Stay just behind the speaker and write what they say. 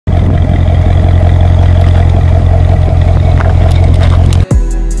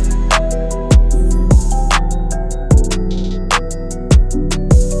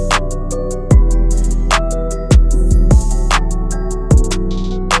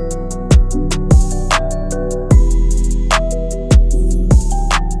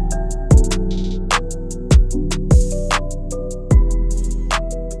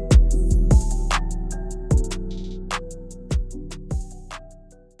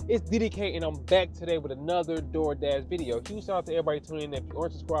It's DDK and I'm back today with another DoorDash video. Huge shout out to everybody tuning in. If you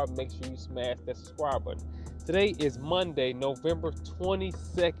aren't subscribed, make sure you smash that subscribe button. Today is Monday, November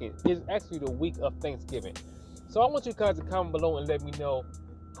 22nd. It's actually the week of Thanksgiving. So I want you guys to comment below and let me know,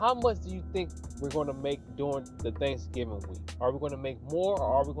 how much do you think we're going to make during the Thanksgiving week? Are we going to make more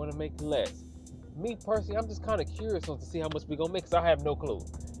or are we going to make less? Me personally, I'm just kind of curious to see how much we're going to make because I have no clue.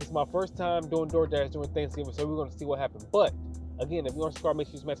 It's my first time doing DoorDash during Thanksgiving, so we're going to see what happens. But again, if you aren't subscribed, make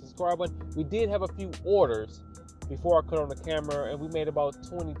sure you smash the subscribe button. We did have a few orders before I cut on the camera, and we made about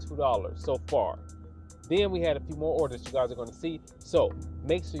 $22 so far. Then we had a few more orders you guys are going to see. So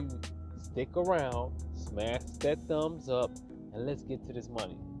make sure you stick around, smash that thumbs up, and let's get to this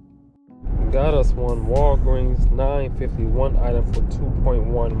money. Got us one Walgreens 951 item for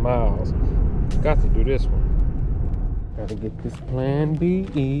 2.1 miles. Got to do this one. Gotta get this plan B.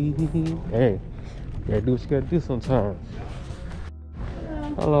 Hey, gotta do what you gotta do sometimes.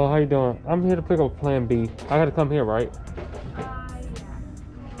 Hello, how you doing? I'm here to pick up plan B. I gotta come here, right?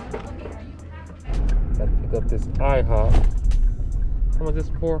 Gotta pick up this IHOP. How much is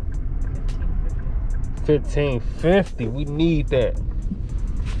this for? $15.50. We need that.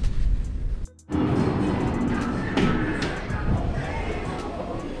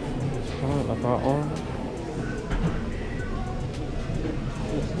 Like our own.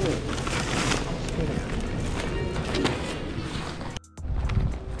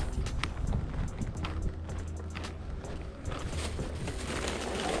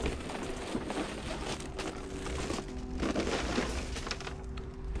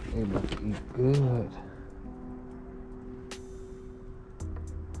 They about to eat good.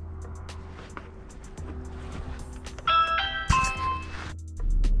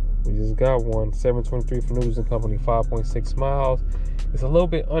 We just got one, 723 for Noodles and Company, 5.6 miles. It's a little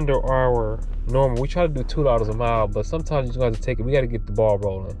bit under our normal. We try to do $2 a mile, but sometimes you just have to take it. We got to get the ball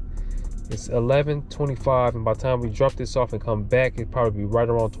rolling. It's 11:25, and by the time we drop this off and come back, it'll probably be right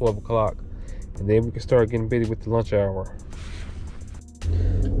around 12 o'clock. And then we can start getting busy with the lunch hour.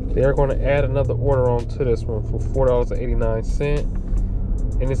 They're going to add another order on to this one for $4.89.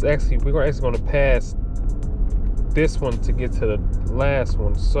 And it's actually, we're actually going to pass this one to get to the last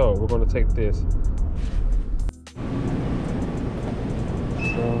one, so we're going to take this.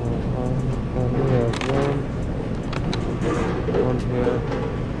 So we have one here.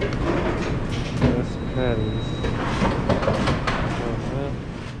 That's patties.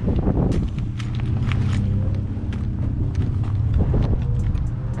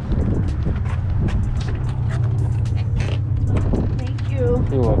 Thank you.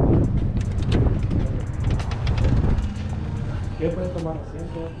 You're welcome.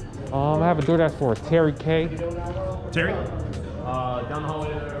 I have a DoorDash for Terry K. Terry? Down the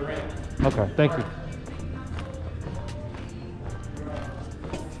hallway. Okay, thank you.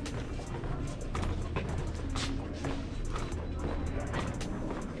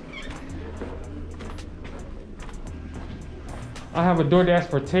 I have a DoorDash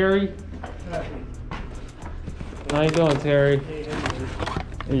for Terry. How you doing, Terry?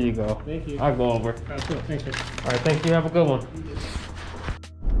 There you go. Thank you. I'll go over. That's good. Thank you. All right, thank you. Have a good one.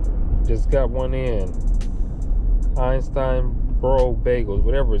 Just got one in. Einstein Bro Bagels,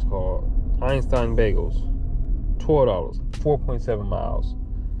 whatever it's called. Einstein Bagels. $12, 4.7 miles.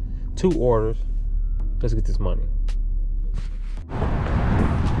 2 orders. Let's get this money.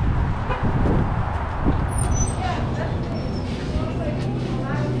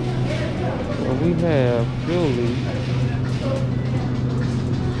 So we have Julie.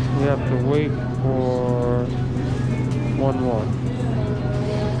 We have to wait for 1-1.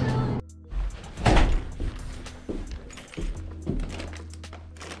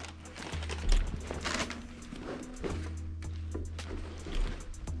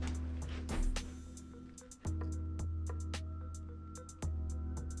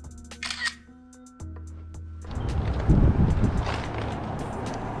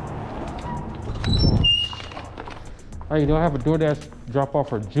 How you doing? I have a DoorDash drop off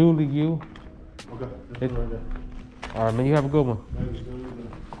for Julie U. Okay, that's right there. All right, man, you have a good one.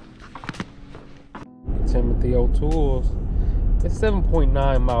 Timothy O'Toole's. It's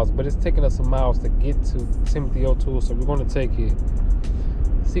 7.9 miles, but it's taking us some miles to get to Timothy O'Toole, so we're going to take it.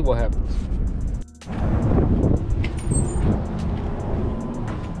 See what happens.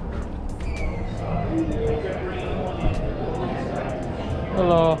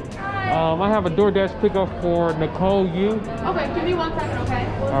 Hello. I have a DoorDash pickup for Nicole U. Okay, give me 1 second, okay?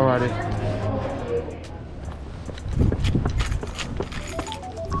 Alrighty.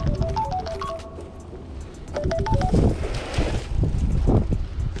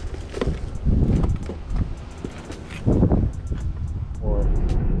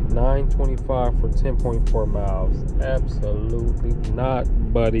 $9.25 for 10.4 miles. Absolutely not,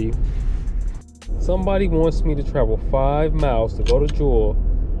 buddy. Somebody wants me to travel 5 miles to go to Jewel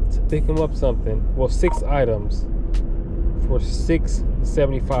to pick him up something. Well, 6 items for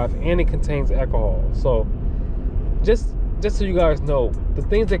 $6.75, and it contains alcohol. So just so you guys know, the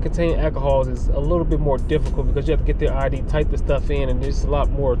things that contain alcohols is a little bit more difficult because you have to get their ID, type the stuff in, and there's a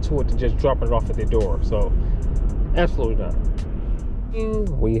lot more to it than just dropping it off at their door. So absolutely not.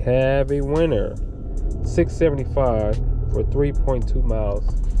 We have a winner. $6.75 for 3.2 miles.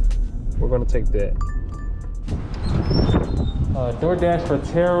 We're gonna take that. DoorDash for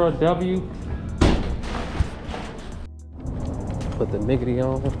Tara W. Put the niggity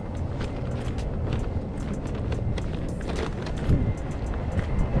on.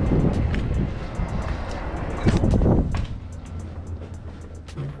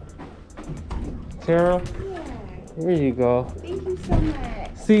 Tara, here you go. Thank you so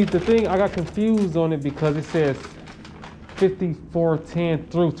much. See, the thing, I got confused on it because it says 5410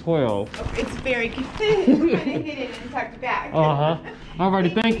 through 12. Oh, it's very confusing. Kind of hid it and tucked it back. Uh-huh.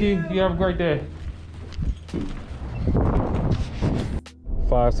 Alrighty, thank you. You have a great day.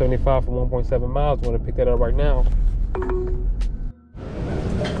 $5.75 for 1.7 miles. Want to pick that up right now.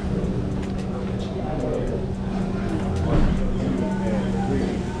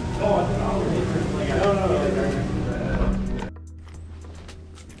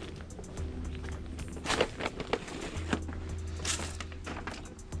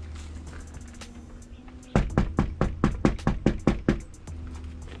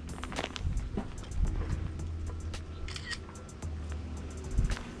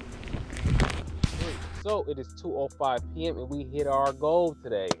 So it is 2:05 p.m. and we hit our goal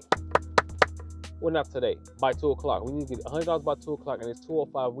today. Well, not today, by 2 o'clock. We need to get $100 by 2 o'clock, and it's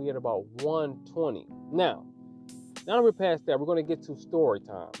 2:05. We at about 120. Now that we're past that, we're going to get to story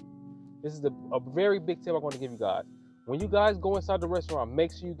time. This is a very big tip I'm going to give you guys. When you guys go inside the restaurant,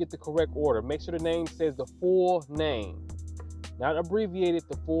 make sure you get the correct order. Make sure the name says the full name, not abbreviated,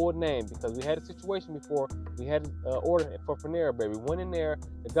 the full name, because we had a situation before. We had an order for Panera Bread. We went in there.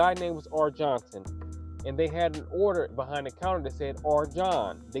 The guy name was R. Johnson. And they had an order behind the counter that said R.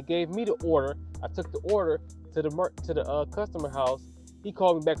 John. They gave me the order. I took the order to the customer house. He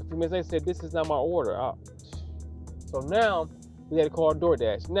called me back a few minutes later and said, "This is not my order." So now we had to call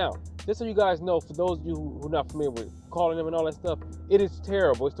DoorDash. Now, just so you guys know, for those of you who are not familiar with calling them and all that stuff, it is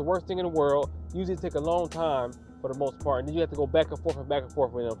terrible. It's the worst thing in the world. Usually it takes a long time for the most part, and then you have to go back and forth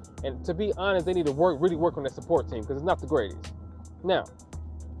with them. And to be honest, they need to really work on their support team because it's not the greatest. Now,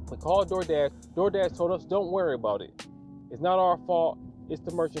 we called DoorDash. DoorDash told us, don't worry about it. It's not our fault. It's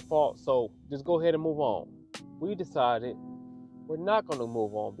the merchant fault. So just go ahead and move on. We decided we're not going to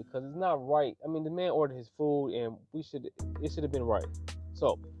move on because it's not right. I mean, the man ordered his food and it should have been right.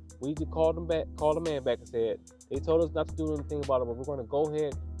 So we just called the man back and said, they told us not to do anything about it, but we're going to go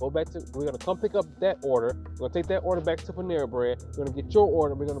ahead, we're going to come pick up that order. We're going to take that order back to Panera Bread. We're going to get your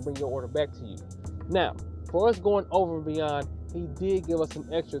order. We're going to bring your order back to you. Now, for us going over and beyond, he did give us an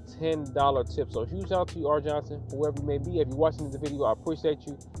extra $10 tip. So huge shout out to you, R. Johnson, whoever you may be. If you're watching this video, I appreciate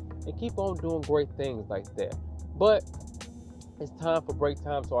you. And keep on doing great things like that. But it's time for break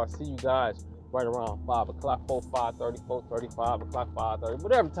time, so I see you guys right around 5 o'clock, 5:30, 4:30, 5 o'clock, 5:30,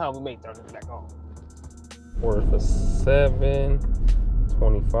 whatever time we may turn it back on. Order for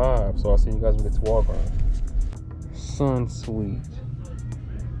 $7.25. So I'll see you guys when we get to Walgreens. Sun Sweet.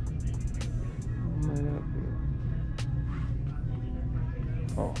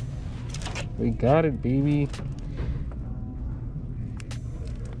 Oh, we got it, baby.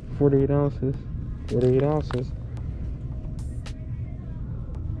 48 ounces. 48 ounces.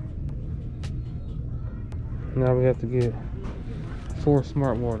 Now we have to get 4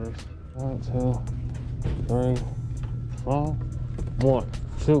 smart waters. 1, 2, 3, 4. 1,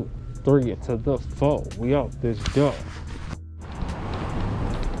 2, 3 into the 4. We out this door.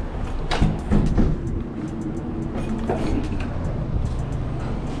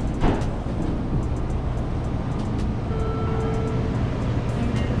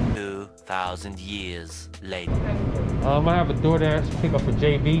 Years later. I have a DoorDash pickup for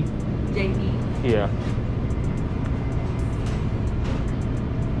JB. JB? Yeah.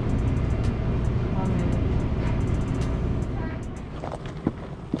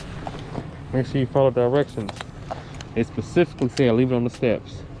 Make sure you follow directions. It specifically said leave it on the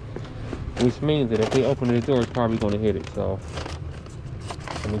steps, which means that if they open the door, it's probably going to hit it. So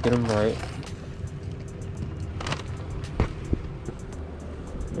let me get them right.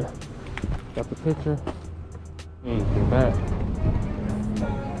 Yeah. Got the picture. Get back.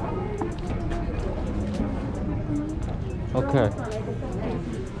 Okay.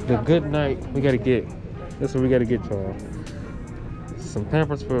 The good night we gotta get. That's what we gotta get, y'all. Some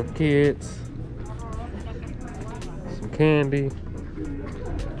Pampers for kids, some candy,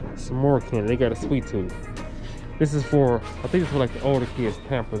 some more candy. They got a sweet tooth. This is for, I think it's for like the older kids,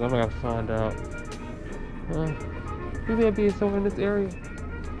 Pampers. I'm gonna have to find out. Maybe I'll be somewhere in this area.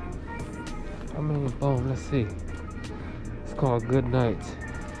 I mean, boom, let's see. It's called Good Night.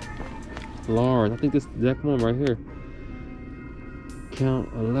 Large. I think this is the exact one right here. Count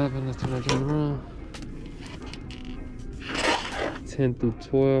 11. Let's turn that around. 10 through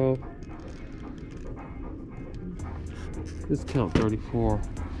 12. This count 34.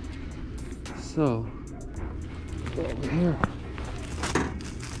 So, go over here.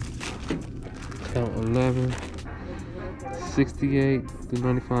 Count 11. 68 through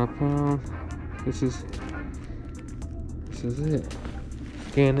 95 pounds. This is it.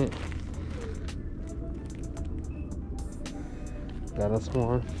 Scan it. Got us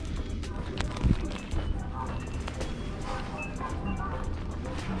one.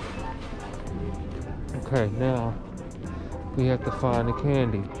 Okay, now we have to find the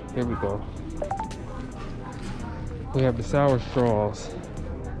candy. Here we go. We have the sour straws,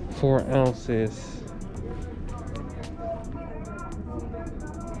 4 ounces.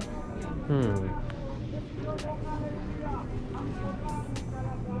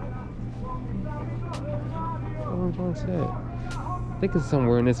 What was that? I think it's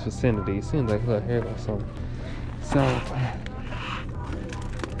somewhere in this vicinity. It seems like, look, here goes some sour.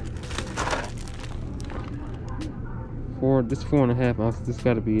 This 4.5 ounces. This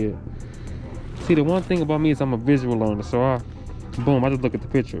got to be it. See, the one thing about me is I'm a visual learner, so I just look at the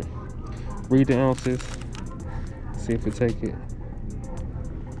picture, read the ounces, see if it take it.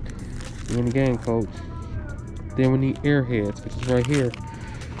 You're in the game, coach. Then we need airheads, which is right here.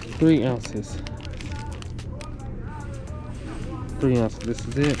 3 ounces. 3 ounces. This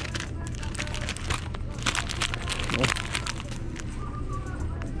is it.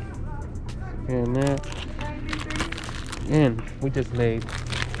 And that. And we just made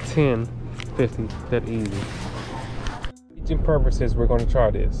 10.50 that easy. Teaching purposes, we're going to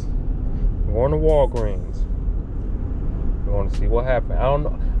try this. We're going to Walgreens. We're going to see what happens.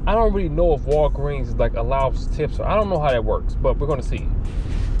 I don't really know if Walgreens like allows tips, or I don't know how that works, but we're going to see.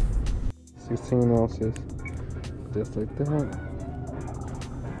 16 ounces, just like that.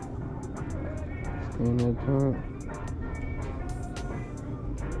 Scan that joint.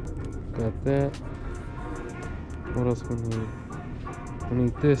 Got that. What else we need? We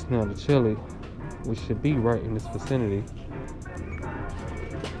need this now, the chili, which should be right in this vicinity.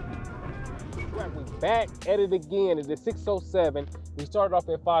 We're back at it again. It is 6:07. We started off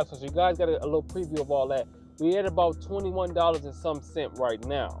at 5, so you guys got a little preview of all that. We at about $21 and some cent right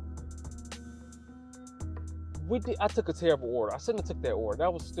now. I took a terrible order. I shouldn't have took that order.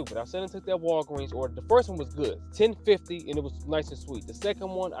 That was stupid. I shouldn't have took that Walgreens order. The first one was good, $10.50, and it was nice and sweet. The second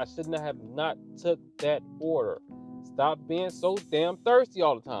one, I should not have took that order. Stop being so damn thirsty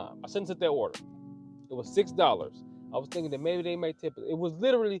all the time. I shouldn't have took that order. It was $6. I was thinking that maybe they may tip it. It was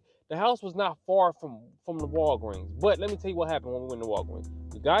literally, the house was not far from the Walgreens. But let me tell you what happened when we went to Walgreens.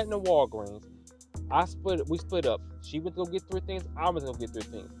 We got in the Walgreens. We split up. She went to go get 3 things. I went to go get 3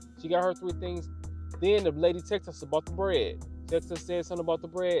 things. She got her 3 things. Then the lady texted us about the bread. Texted us, said something about the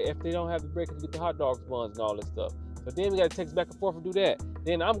bread. If they don't have the bread, because you get the hot dogs, buns, and all this stuff. So then we got to text back and forth and do that.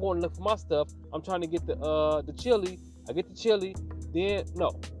 Then I'm going to look for my stuff. I'm trying to get the chili. I get the chili. Then,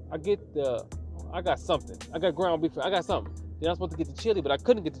 no, I got something. I got ground beef. I got something. Then I'm supposed to get the chili, but I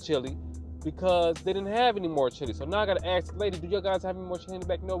couldn't get the chili because they didn't have any more chili. So now I got to ask the lady, do you guys have any more chili in the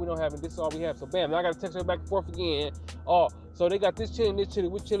back? No, we don't have it. This is all we have. So bam, now I got to text her back and forth again. Oh, so they got this chili and this chili.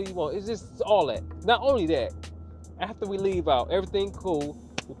 Which chili you want? It's just all that. Not only that, after we leave out, everything cool.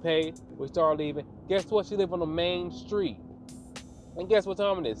 We pay. We start leaving. Guess what? She live on the main street. And guess what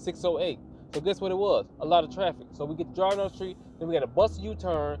time it is? 6:08. So guess what it was? A lot of traffic. So we get to drive down the street. Then we got to bust a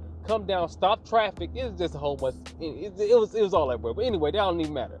U-turn, come down, stop traffic. It was just a whole bunch. It was all that way. But anyway, that don't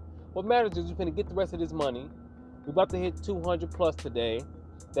even matter. What matters is we're going to get the rest of this money. We're about to hit 200 plus today.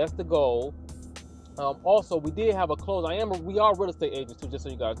 That's the goal. Also, we did have a close. We are real estate agents too, just so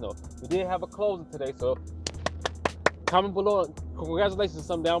you guys know. We did have a closing today, so comment below. Congratulations,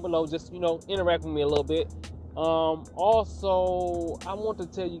 some down below. Just, interact with me a little bit. Also, I want to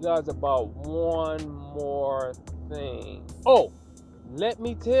tell you guys about one more thing. Oh, let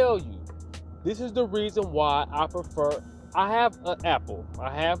me tell you, this is the reason why I have an Apple.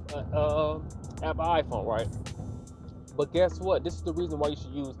 I have an iPhone, right? But guess what? This is the reason why you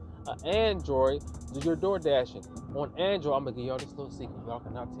should use an Android to do your DoorDashing. On Android, I'm going to give y'all this little secret. Y'all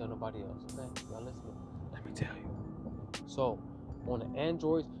cannot tell nobody else, okay? Y'all listen. Let me tell you. So, on the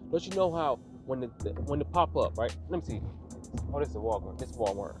Androids, don't you know how when it pop up, right? Let me see. Oh, this is Walmart. This is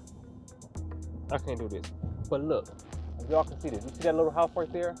Walmart. I can't do this. But look, y'all can see this. You see that little house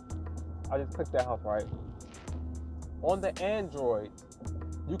right there? I just clicked that house, right? On the Android,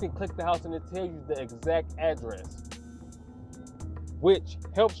 you can click the house and it tells you the exact address, which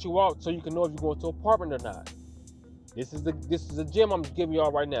helps you out so you can know if you're going to an apartment or not. This is the gem I'm giving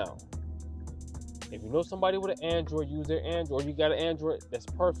y'all right now. If you know somebody with an Android, use their Android. You got an Android, that's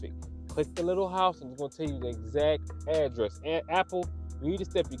perfect. Click the little house and it's going to tell you the exact address. And Apple, you need to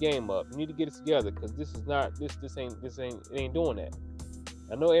step your game up. You need to get it together because this ain't doing that.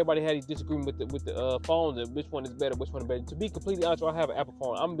 I know everybody had these disagreement with the phones and which one is better, which one is better. To be completely honest, I have an Apple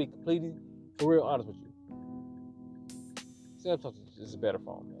phone. I'm gonna be completely for real honest with you. Samsung is a better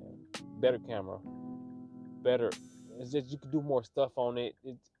phone, man. Better camera, better. It's just you can do more stuff on it.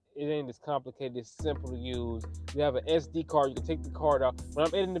 It ain't as complicated. It's simple to use. You have an SD card. You can take the card out. When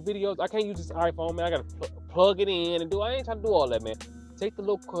I'm editing the videos, I can't use this iPhone, man. I gotta plug it in and do. I ain't trying to do all that, man. Take the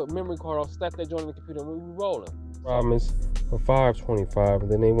little memory card off, slap that joint in the computer, and we'll be rolling. Problem is for $5.25,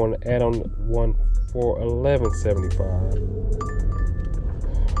 and then they want to add on one for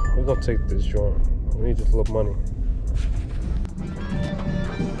 $11.75. We're gonna take this joint. We need just a little money.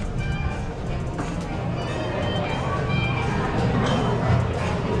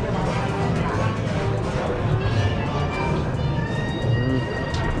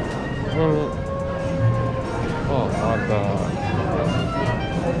 Oh my God.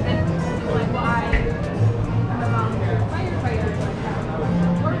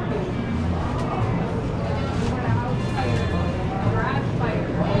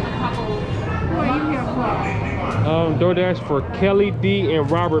 DoorDash for Kelly D and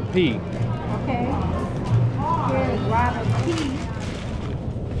Robert P. Okay. Here's Robert P.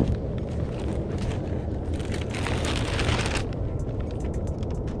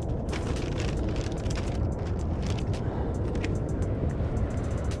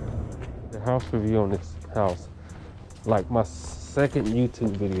 The house review on this house, like my second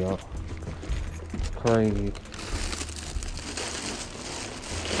YouTube video. It's crazy.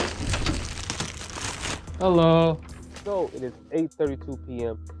 Hello. So it is 8:32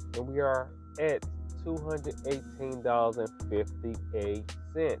 p.m. and we are at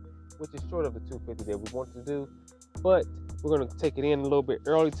 $218.58, which is short of the $250 that we wanted to do, but we're gonna take it in a little bit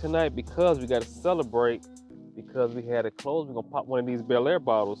early tonight because we got to celebrate because we had it closed. We're gonna pop one of these Bel Air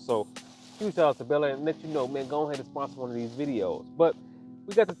bottles. So huge shout out to Bel Air and let you know, man, go ahead and sponsor one of these videos. But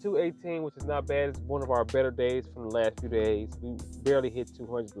we got the 218, which is not bad. It's one of our better days from the last few days. We barely hit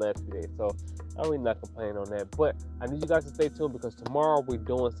 200 the last few days, so I'm really not complaining on that. But I need you guys to stay tuned because tomorrow we're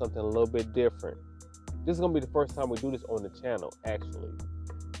doing something a little bit different. This is gonna be the first time we do this on the channel, actually.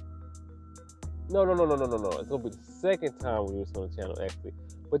 No. It's gonna be the second time we do this on the channel, actually.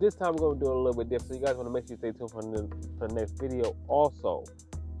 But this time we're gonna do it a little bit different. So you guys want to make sure you stay tuned for the next video. Also,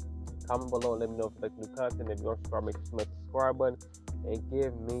 comment below and let me know if you like new content. If you aren't subscribed, make sure you smash the subscribe button and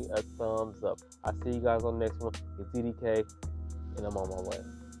give me a thumbs up. I'll see you guys on the next one. It's DDK, and I'm on my way.